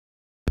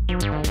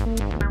Hello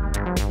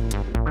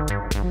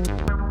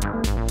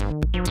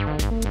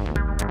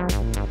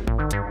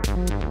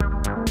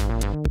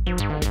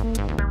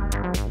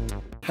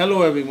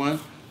everyone,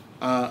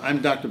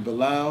 I'm Dr.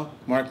 Bilal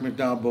Mark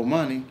McDowell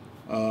Bomani,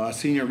 a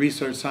senior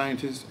research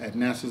scientist at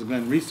NASA's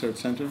Glenn Research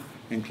Center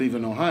in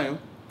Cleveland, Ohio.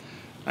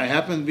 I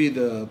happen to be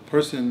the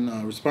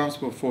person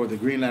responsible for the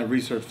GreenLab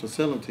research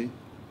facility.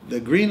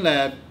 The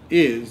GreenLab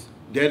is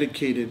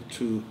dedicated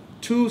to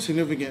two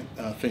significant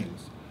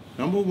things.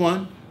 Number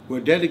one, we're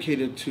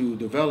dedicated to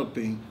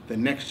developing the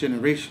next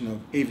generation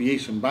of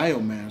aviation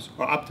biomass,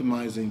 or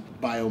optimizing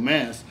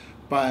biomass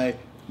by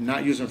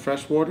not using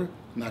fresh water,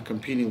 not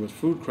competing with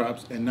food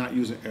crops, and not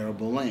using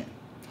arable land.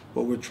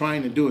 What we're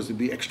trying to do is to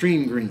be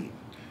extreme green.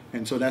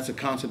 And so that's a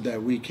concept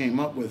that we came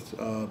up with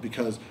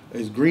because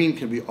as green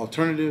can be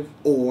alternative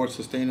or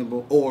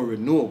sustainable or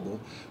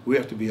renewable, we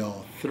have to be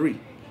all three,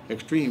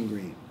 extreme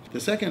green. The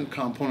second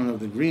component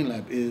of the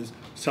GreenLab is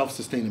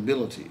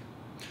self-sustainability.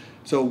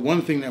 So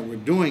one thing that we're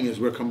doing is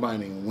we're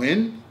combining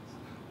wind,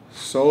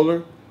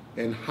 solar,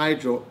 and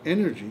hydro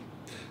energy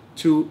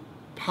to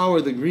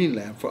power the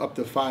GreenLab for up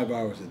to 5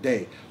 hours a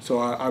day. So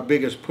our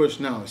biggest push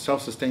now is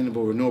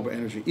self-sustainable renewable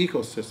energy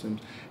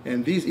ecosystems,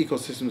 and these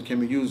ecosystems can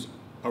be used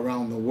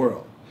around the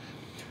world.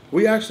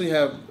 We actually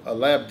have a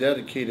lab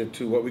dedicated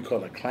to what we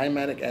call a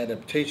climatic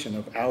adaptation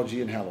of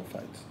algae and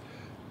halophytes.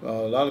 A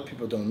lot of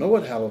people don't know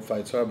what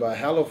halophytes are, but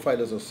a halophyte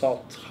is a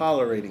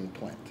salt-tolerating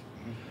plant.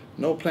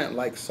 No plant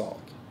likes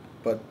salt,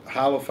 but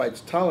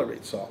halophytes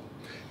tolerate salt.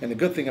 And the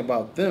good thing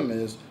about them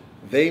is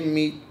they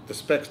meet the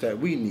specs that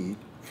we need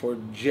for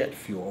jet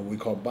fuel, or we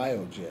call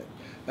biojet.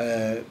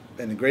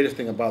 And the greatest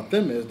thing about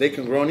them is they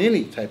can grow in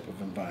any type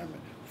of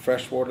environment,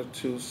 freshwater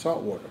to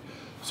saltwater.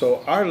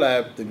 So our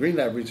lab, the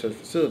GreenLab Research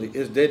Facility,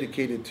 is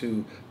dedicated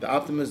to the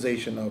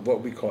optimization of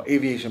what we call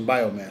aviation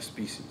biomass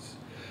species.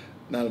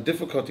 Now the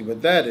difficulty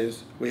with that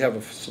is we have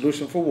a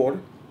solution for water,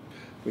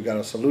 we got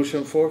a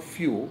solution for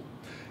fuel,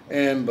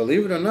 and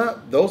believe it or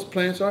not, those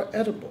plants are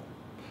edible.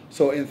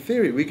 So in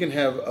theory, we can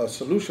have a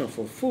solution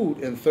for food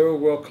in third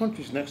world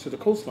countries next to the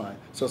coastline.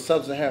 So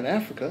sub-Saharan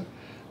Africa,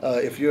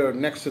 if you're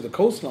next to the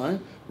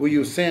coastline, we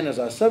use sand as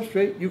our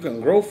substrate. You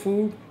can grow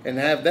food and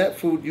have that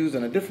food used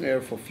in a different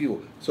area for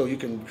fuel. So you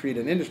can create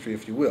an industry,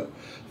 if you will.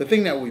 The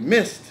thing that we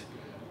missed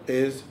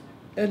is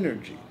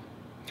energy.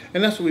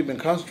 And that's what we've been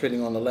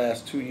concentrating on the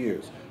last 2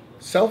 years.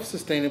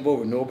 Self-sustainable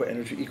renewable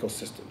energy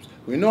ecosystems.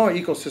 We know our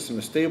ecosystem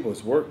is stable,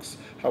 it works.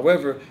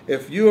 However,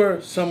 if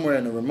you're somewhere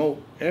in a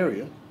remote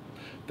area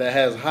that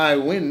has high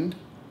wind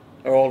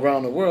all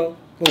around the world,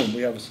 boom,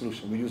 we have a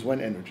solution. We use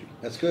wind energy.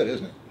 That's good,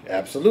 isn't it?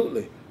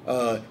 Absolutely.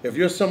 If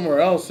you're somewhere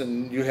else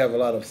and you have a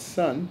lot of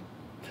sun,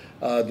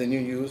 then you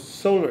use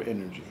solar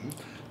energy.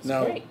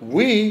 Now, great.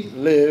 we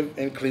live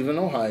in Cleveland,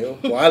 Ohio.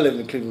 Well, I live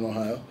in Cleveland,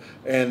 Ohio.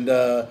 And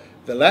the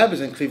lab is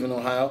in Cleveland,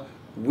 Ohio.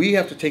 We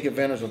have to take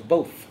advantage of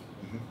both.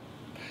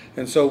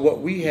 And so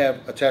what we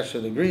have attached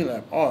to the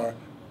GreenLab are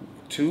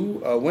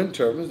two wind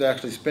turbines. They're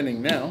actually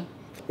spinning now.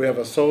 We have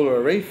a solar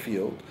array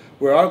field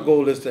where our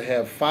goal is to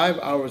have 5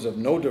 hours of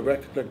no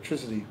direct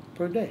electricity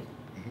per day.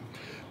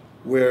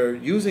 We're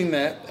using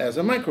that as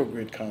a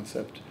microgrid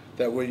concept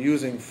that we're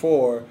using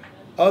for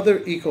other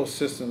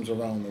ecosystems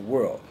around the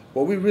world.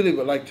 What we really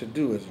would like to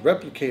do is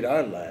replicate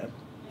our lab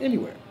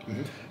anywhere.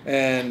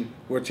 And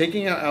we're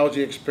taking our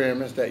algae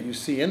experiments that you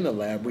see in the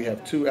lab. We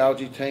have 2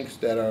 algae tanks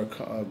that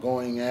are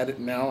going at it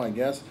now, I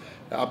guess,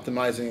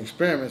 optimizing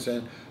experiments,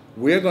 and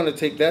we're going to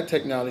take that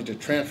technology to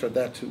transfer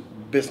that to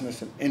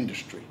business and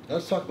industry.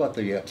 Let's talk about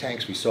the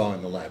tanks we saw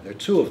in the lab. There are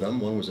 2 of them.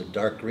 One was a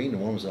dark green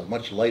and one was a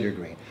much lighter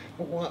green.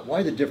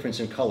 Why the difference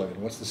in color, and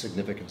what's the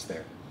significance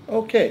there?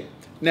 Okay.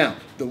 Now,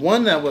 the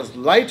one that was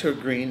lighter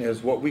green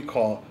is what we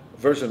call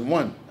version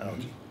 1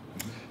 algae,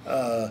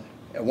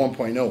 at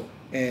 1.0.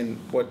 And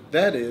what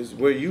that is,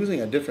 we're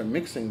using a different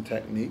mixing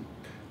technique,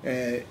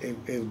 and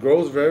it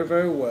grows very,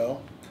 very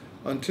well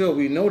until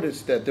we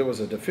noticed that there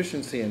was a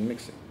deficiency in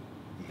mixing.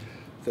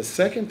 The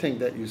second thing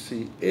that you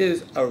see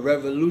is a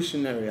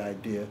revolutionary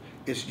idea.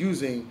 It's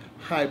using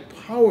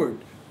high-powered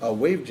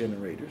wave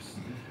generators,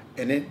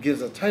 and it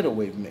gives a tidal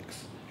wave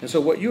mix. And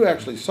so what you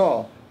actually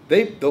saw,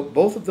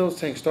 both of those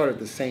tanks started at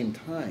the same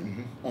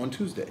time on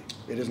Tuesday.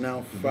 It is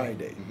now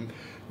Friday.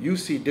 You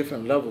see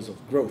different levels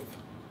of growth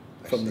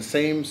from the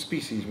same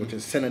species, which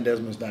is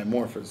Synodesmus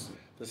dimorphus.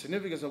 The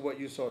significance of what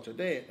you saw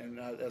today, and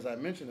as I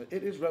mentioned,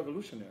 it is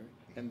revolutionary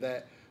in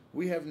that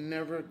we have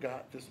never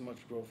got this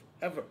much growth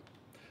ever.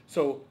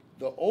 So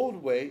the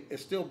old way is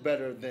still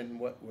better than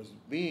what was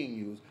being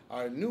used.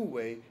 Our new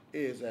way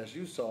is, as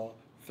you saw,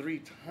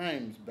 3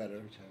 times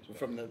better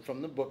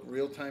from the book,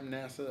 Real-Time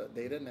NASA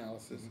Data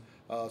Analysis.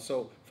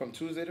 So from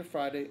Tuesday to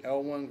Friday,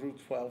 L1 grew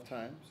 12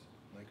 times.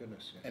 My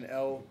goodness. Yeah. And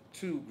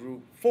L2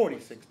 grew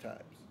 46 times,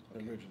 the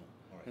original.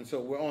 Right. And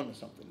so we're on to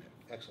something there.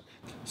 Excellent.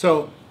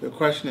 So the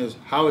question is,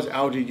 how is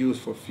algae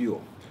used for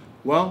fuel?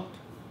 Well,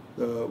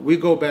 we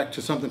go back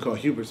to something called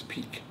Huber's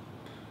peak.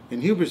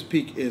 And Huber's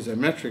peak is a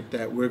metric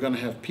that we're going to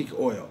have peak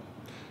oil.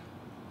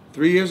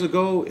 3 years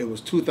ago, it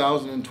was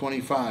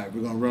 2025.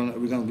 We're going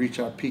to reach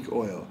our peak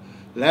oil.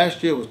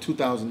 Last year was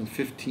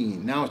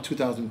 2015. Now it's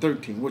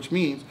 2013, which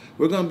means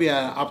we're going to be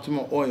at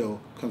optimal oil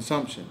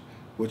consumption,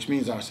 which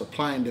means our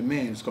supply and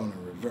demand is going to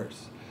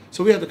reverse.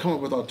 So we have to come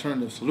up with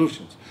alternative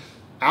solutions.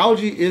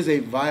 Algae is a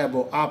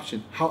viable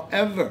option.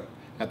 However,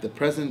 at the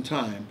present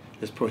time,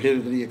 it's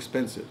prohibitively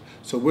expensive.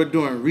 So we're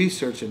doing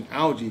research in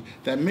algae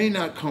that may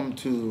not come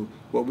to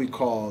what we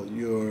call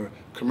your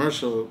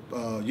commercial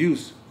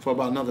use for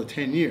about another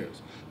 10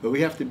 years. But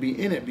we have to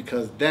be in it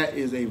because that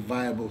is a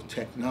viable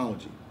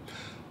technology.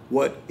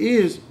 What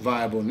is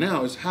viable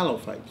now is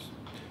halophytes.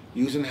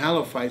 Using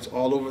halophytes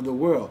all over the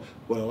world.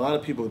 What a lot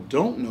of people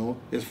don't know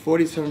is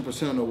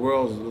 47% of the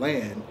world's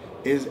land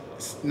is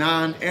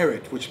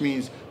non-arid, which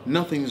means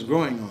nothing's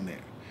growing on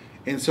there.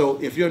 And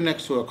so if you're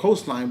next to a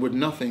coastline with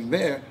nothing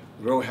there,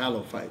 grow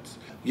halophytes.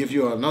 Give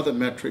you another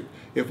metric.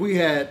 If we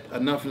had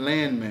enough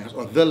land mass,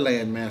 or the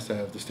land mass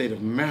of the state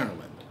of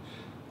Maryland,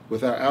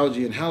 with our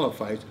algae and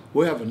halophytes,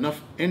 we'll have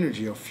enough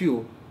energy or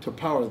fuel to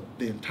power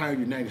the entire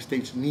United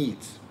States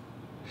needs.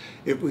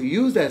 If we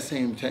use that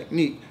same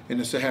technique in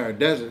the Sahara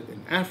Desert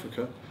in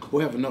Africa,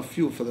 we'll have enough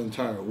fuel for the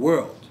entire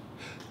world.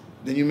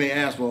 Then you may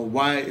ask, well,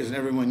 why isn't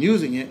everyone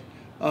using it?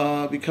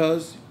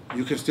 Because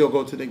you can still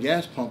go to the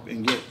gas pump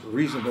and get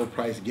reasonable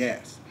priced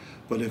gas.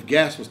 But if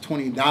gas was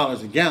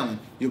 $20 a gallon,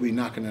 you'll be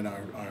knocking at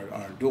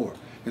our door.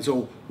 And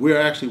so we're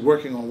actually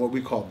working on what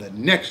we call the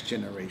next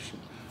generation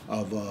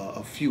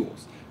of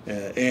fuels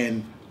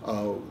and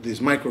this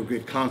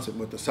microgrid concept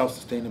with the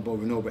self-sustainable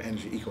renewable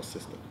energy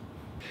ecosystem.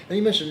 And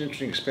you mentioned an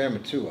interesting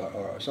experiment too,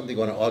 or something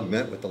going to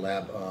augment with the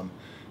lab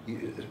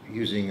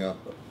using,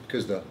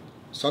 because the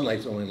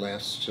sunlight only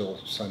lasts till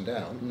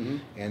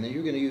sundown, and then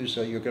you're going to use,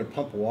 you're going to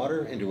pump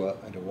water into a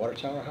water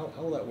tower.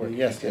 How will that work?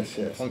 Yes. The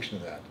function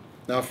of that.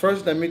 Now,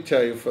 first, let me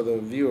tell you for the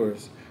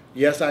viewers,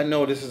 yes, I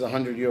know this is a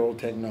 100-year-old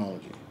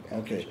technology,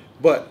 okay,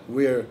 but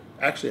we're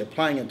actually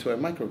applying it to a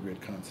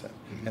microgrid concept,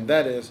 and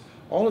that is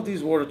all of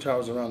these water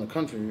towers around the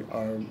country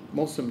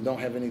most of them don't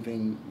have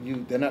anything,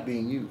 they're not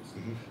being used.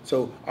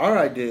 So our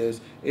idea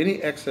is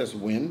any excess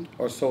wind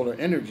or solar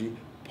energy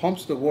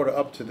pumps the water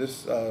up to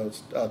this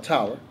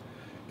tower,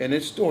 and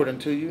it's stored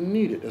until you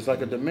need it. It's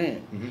like a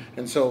demand.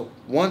 And so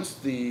once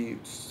the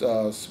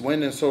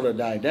wind and solar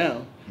die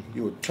down,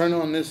 you would turn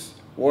on this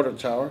water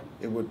tower.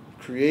 It would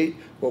create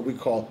what we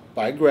call,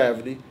 by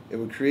gravity, it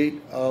would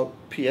create a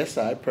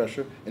PSI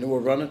pressure, and it will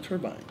run a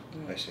turbine.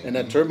 I see. And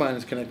that turbine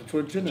is connected to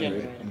a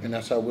generator, and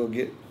that's how we'll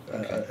get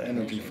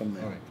energy from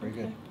there. All right, very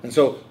good. And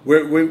so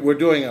we're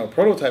doing a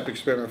prototype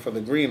experiment for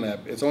the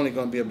GreenLab. It's only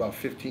going to be about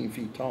 15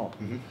 feet tall.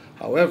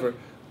 However,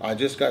 I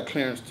just got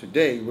clearance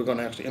today. We're going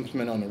to actually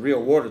implement on a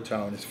real water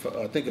tower. And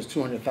I think it's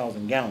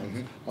 200,000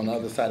 gallons on the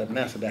other side of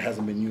NASA that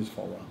hasn't been used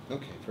for a while.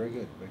 Okay, very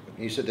good, very good.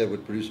 And you said that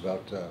would produce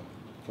about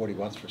 40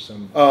 watts for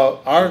some?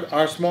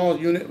 Our small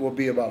unit will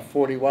be about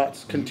 40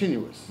 watts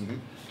continuous.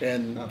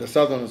 And the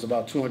southern is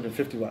about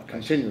 250 watt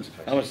continuous.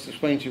 I'm going to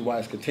explain to you why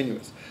it's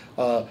continuous.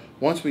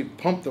 Once we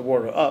pump the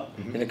water up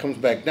and it comes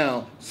back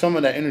down, some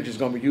of that energy is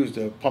going to be used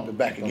to pump it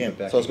back again.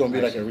 So it's going to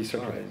be like a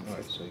recirculating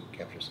system. system. So you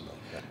capture some of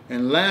that.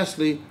 And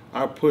lastly,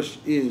 our push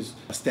is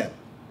STEM.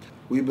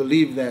 We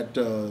believe that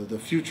the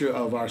future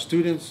of our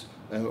students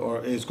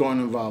is going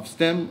to involve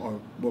STEM,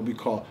 or what we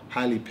call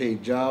highly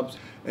paid jobs.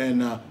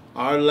 And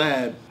our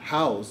lab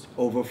housed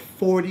over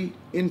 40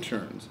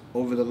 interns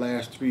over the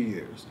last 3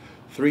 years.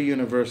 3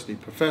 university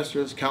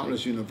professors,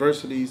 countless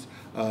universities,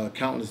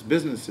 countless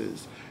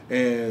businesses.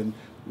 And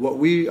what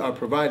we are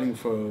providing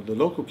for the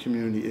local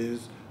community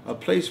is a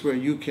place where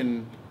you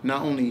can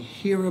not only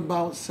hear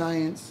about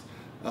science,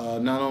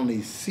 not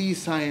only see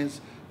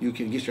science, you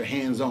can get your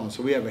hands on.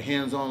 So we have a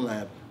hands-on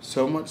lab,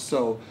 so much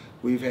so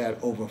we've had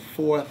over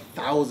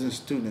 4,000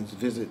 students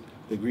visit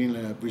the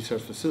GreenLab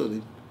research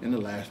facility in the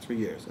last 3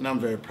 years. And I'm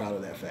very proud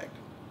of that fact.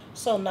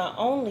 So not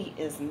only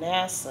is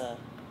NASA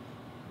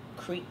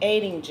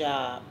creating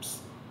jobs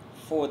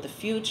for the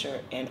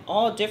future in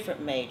all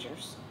different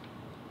majors,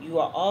 you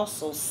are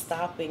also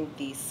stopping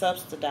the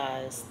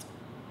subsidized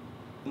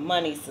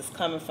monies that's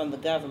coming from the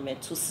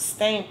government to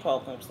sustain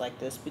programs like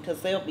this,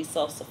 because they'll be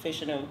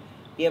self-sufficient and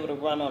be able to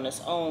run on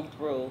its own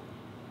through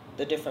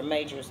the different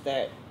majors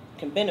that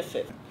can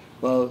benefit.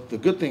 Well, the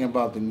good thing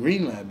about the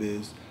GreenLab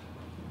is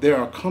there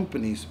are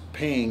companies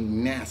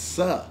paying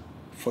NASA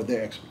for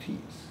their expertise.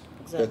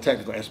 Their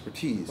technical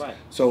expertise. Right.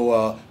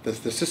 So the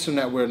system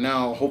that we're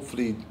now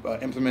hopefully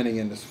implementing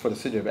in this for the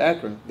city of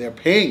Akron, they're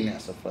paying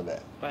NASA for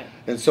that. Right.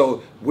 And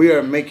so we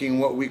are making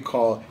what we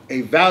call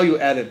a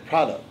value-added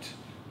product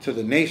to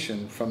the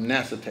nation from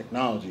NASA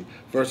technology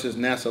versus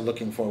NASA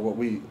looking for what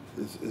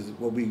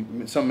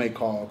some may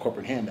call a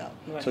corporate handout.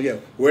 Right. So yeah,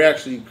 we're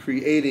actually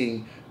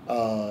creating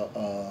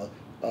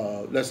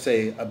let's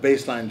say a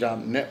baseline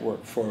job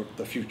network for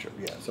the future.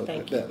 Yeah. So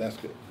that's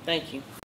good. Thank you.